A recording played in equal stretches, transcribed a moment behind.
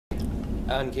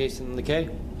On case in the K?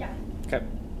 Yeah. Okay.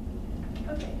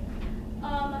 Okay.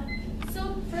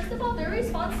 So first of all, their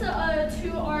response to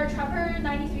our Trapper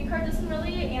 93 card doesn't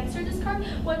really answer this card.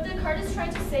 What the card is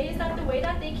trying to say is that the way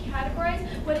that they categorize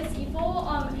what is evil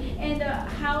and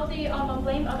how they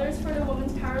blame others for the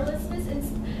woman's powerlessness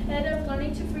instead of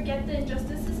learning to forget the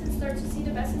injustices and start to see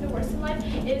the best and the worst in life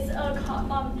is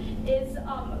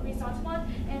resentment,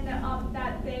 and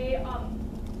that they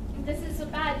this is so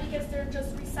bad because they're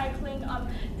just recycling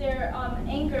their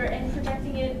anger and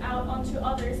projecting it out onto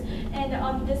others,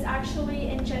 and this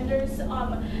actually engenders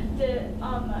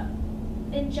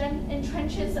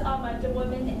entrenches the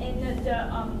women in the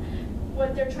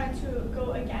what they're trying to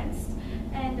go against.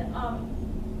 And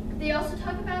they also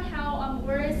talk about how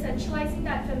we're essentializing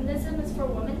that feminism is for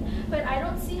women, but I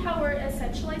don't see how we're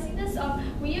essentializing this.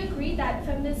 We agree that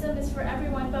feminism is for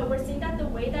everyone, but we're saying that the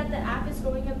way that the app is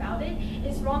going about it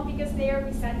is wrong because they are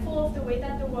resentful of the way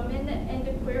that the women and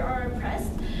the queer are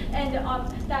oppressed, and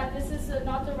that this is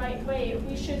not the right way.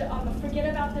 We should forget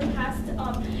about the past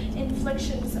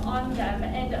inflictions on them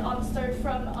and start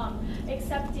from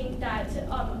accepting that,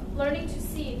 learning to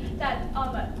see that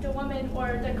the women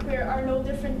or the queer are no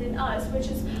different than us, which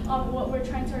is what we're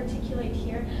trying to articulate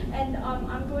here. And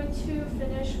I'm going to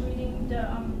finish reading the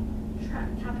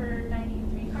Trapper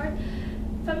 93 card.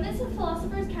 Feminist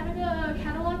philosophers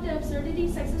catalog the absurdity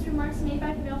sexist remarks made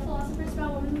by male philosophers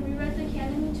about women who reread the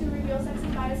canon to reveal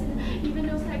sexist bias, and even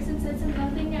those texts and says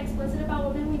nothing explicit about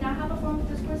women. We now have a form of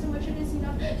discourse in which it is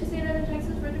enough to say that a text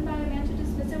is written by a man to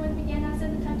dismiss it when it began as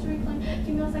an attempt to reclaim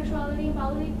female sexuality and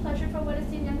bodily pleasure from what is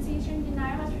the enunciation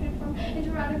denial has transformed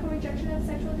into radical rejection of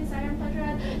sexual desire and pleasure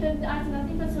as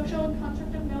nothing but social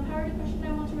construct of male power. The question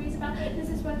I want to raise about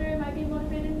this is whether it might be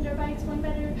motivated and thereby explained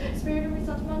by the spirit of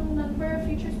resentment, number of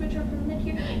features which are permanent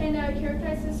here, and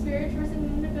characterize the spirit towards an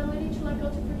inability to let go,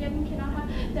 to forget, and cannot have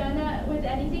done with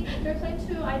anything. Their claim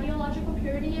to ideological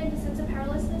purity and the sense of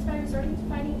powerlessness by resorting to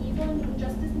fighting evil and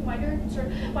injustice in wider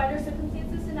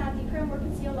circumstances and at deeper and more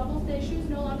concealed levels. The issue is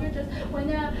no longer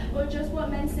just what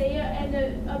men say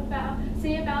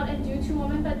about and do to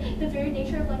women, but the very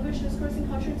nature of language, discourse, and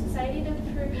culture in society. The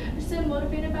person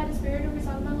motivated by the spirit of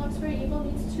resentment looks for evil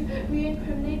needs to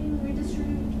re-incriminate and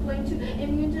redistribute blame, to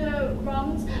immune to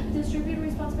wrongs, distribute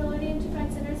responsibility, and to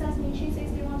find sinners, as Nietzsche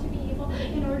says they want to be evil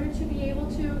in order to be able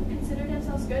to consider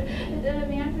themselves good. The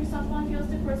man responsible feels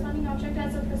the corresponding object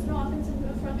as a personal offense in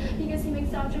the front because he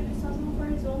makes the object responsible for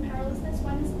his own powerlessness.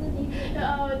 One is the need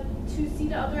to see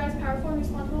the other as powerful and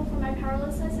responsible for my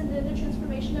powerlessness, and then the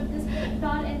transformation of this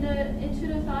thought into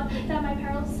the thought that my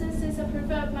powerlessness is a proof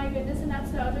of my goodness and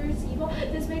that's the other is evil.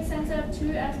 This makes sense of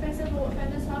two aspects of a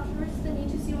feminist thought. First, the need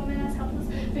to see women as helpless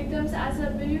victims, as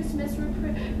abused,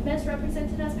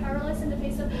 misrepresented as powerless in the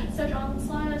face of such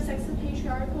onslaught of sexist,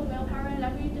 patriarchal, male power in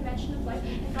every dimension of life.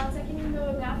 And not second,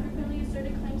 the now frequently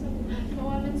asserted claims of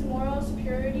women's moral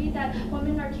superiority, that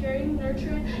women are caring,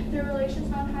 nurturing their relations,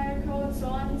 non-hierarchical, and so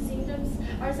on, and seeing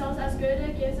ourselves as good,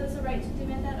 it gives us a right to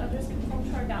demand that others conform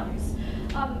to our values.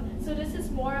 So this is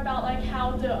more about like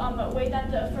how the way that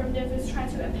the affirmative is trying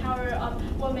to empower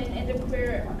women and the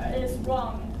queer is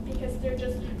wrong, because they're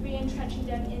just re-entrenching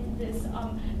them in this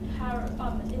power,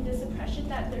 in this oppression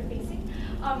that they're facing.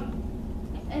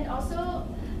 And also,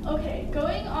 okay,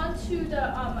 going on to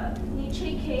the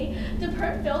Nietzsche K, the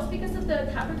perp fails because of the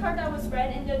Tapper card that was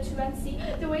read in the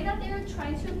 2NC. The way that they are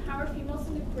trying to empower females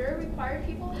in the queer required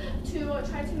people to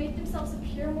try to make themselves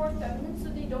appear more feminine so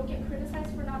they don't get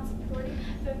criticized for not supporting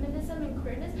feminism and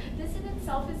queerness. This in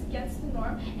itself is against the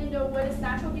norm and what is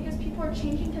natural, because people are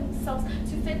changing themselves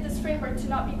to fit this framework to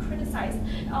not be criticized.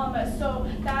 So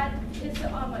that is,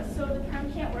 so the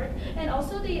perm can't work. And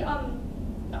also the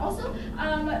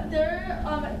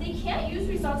they can't use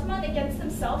resentment against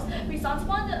themselves.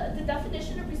 Resentment, the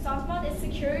definition of resentment is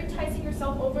securitizing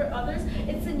yourself over others.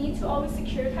 It's the need to always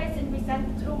securitize and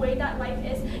resent the way that life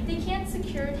is. They can't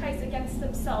securitize against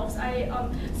themselves. I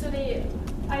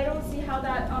don't see how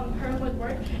that perm would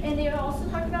work. And they also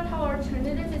talk about how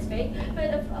alternative is vague, but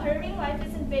if harming life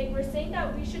isn't vague, we're saying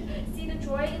that we should see the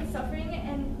joy and suffering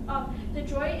and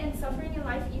in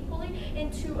life equally,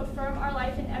 and to affirm our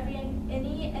life in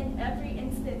any and every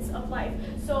instance of life.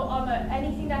 So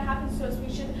anything that happens to us,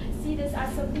 we should see this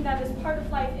as something that is part of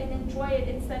life and enjoy it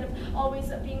instead of always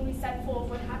being resentful of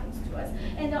what happens to us.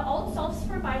 And the alt solves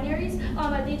for binaries.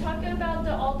 They talk about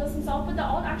the alt doesn't solve, but the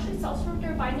alt actually solves for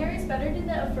their binaries better than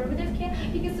the affirmative can,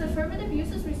 because the affirmative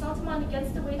uses resentment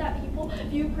against the way that people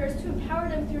view queers to empower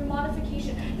them through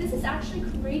modification. This is actually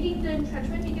creating the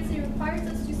entrenchment because it requires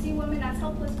us to see women as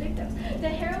helpless victims. The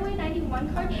Heroin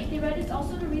 91 card they read is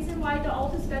also the reason why the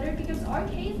alt is better, because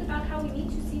RK is about how we need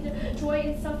to see the joy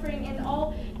and suffering in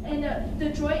all, the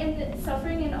joy and the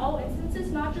suffering in all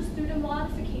instances, not just through the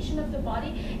modification of the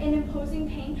body and imposing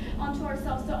pain onto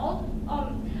ourselves.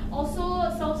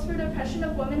 Also solves for the oppression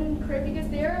of women in career, because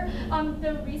they're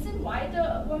the reason why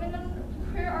the women in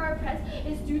career are oppressed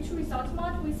is due to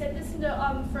resentment. We said this in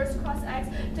the first cross X.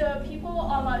 The people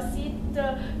see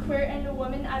the queer and the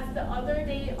women as the other,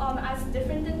 they as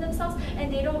different than themselves,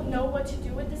 and they don't know what to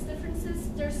do with these differences.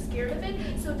 They're scared of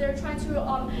it, so they're trying to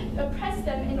oppress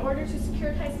them in order to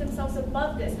securitize themselves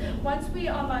above this. Once we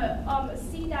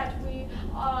see that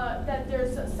that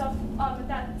there's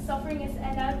that suffering is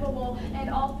inevitable and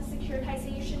all the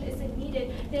securitization isn't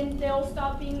needed, then they'll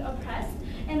stop being oppressed.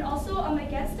 And also,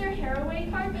 against their Haraway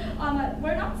card,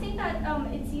 we're not saying that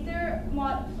it's either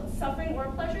suffering or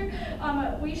pleasure.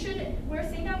 We're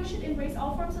saying that we should embrace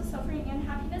all forms of suffering and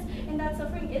happiness, and that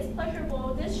suffering is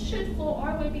pleasurable. This should flow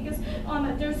our way, because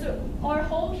our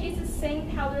whole case is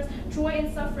saying how there's joy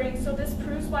and suffering. So this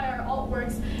proves why our alt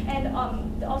works, and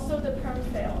also the perm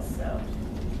fails.